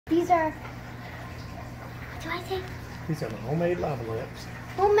These are, what do I say? These are the homemade lava lamps.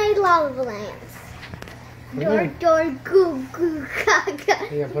 Homemade lava lamps. Put 'em in. Dork, goo, goo, gaga.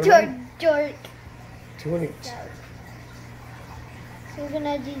 Yeah, put 'em Dork, in. dork. 2 in each. So we're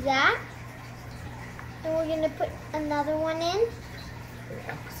gonna do that. And we're gonna put another one in.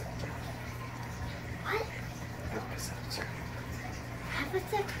 Alka-Seltzer. What? Alka-Seltzer.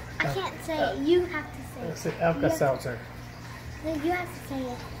 I can't say it. You have to say it. I said Alka-Seltzer. No, you have to say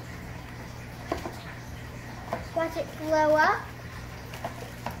it. Watch it blow up.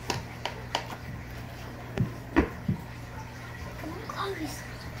 Come on, close.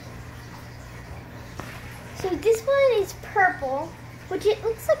 So this one is purple, which it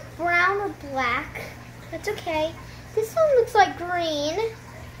looks like brown or black. That's okay. This one looks like green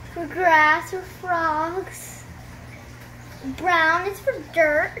for grass or frogs. Brown is for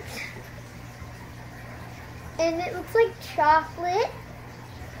dirt. And it looks like chocolate.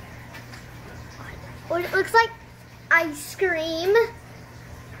 Or it looks like ice cream.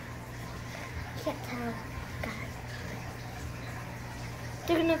 Can't tell.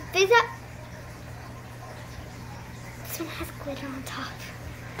 They're gonna fizz up. This one has glitter on top.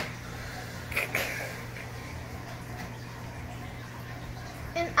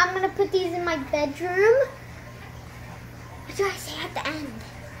 And I'm gonna put these in my bedroom. What do I say at the end?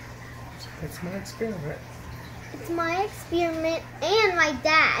 It's my experiment. It's my experiment and my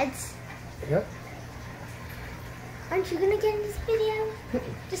dad's. Yep. Aren't you gonna get in this video?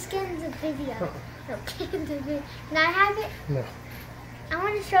 Just get in the video. No, get in the video. Can I have it? No. I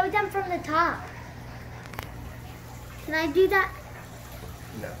want to show them from the top. Can I do that?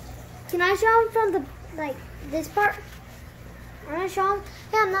 No. Can I show them from the, like, this part? I want to show them.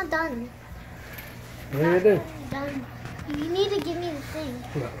 Yeah, I'm not done. What do you do? Done. You need to give me the thing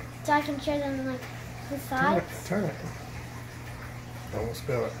No. so I can show them, like, the sides. Turn it. Don't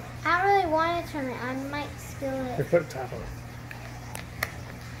spill it. I don't really want to turn it. I might spill Here, it. put the top on.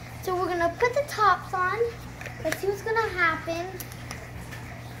 So we're gonna put the tops on. Let's see what's gonna happen.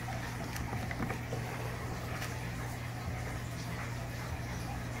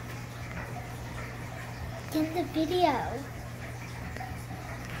 In the video.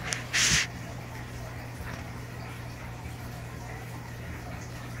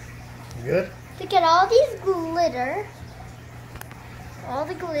 You good? Look at all these glitter. All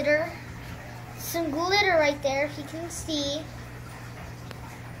the glitter. Some glitter right there, if you can see.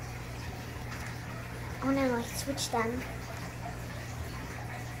 Oh no, I switched them.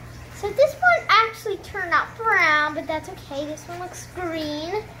 So this one actually turned out brown, but that's okay. This one looks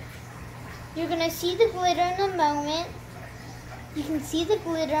green. You're gonna see the glitter in a moment. You can see the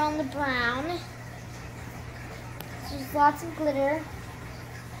glitter on the brown. There's lots of glitter.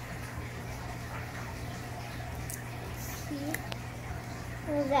 See?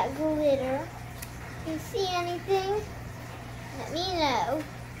 There's that glitter. Can you see anything? Let me know.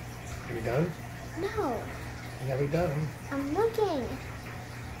 Are you done? No, You gotta be done. I'm looking.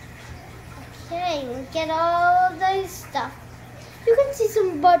 Okay, look at all those stuff. You can see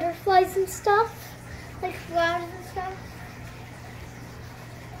some butterflies and stuff, like flowers and stuff.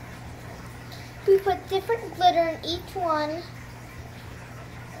 We put different glitter in each one.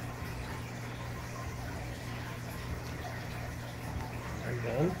 Are you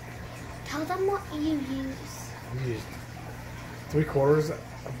done? Tell them what you use. You used 3/4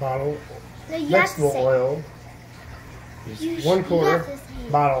 a bottle No, you have to vegetable say. oil. You Use sh- 1/4 you have to say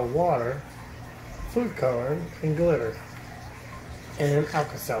it. bottle of water, food coloring, and glitter. And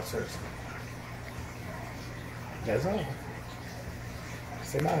Alka-Seltzers. That's all.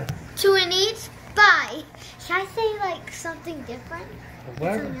 Say bye. 2 in each. Bye. Should I say like something different?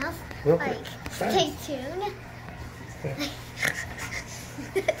 Whatever. Something else? Real quick. Like, Fast. stay tuned. Yeah.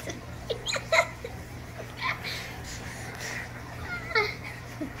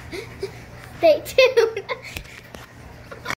 Stay tuned.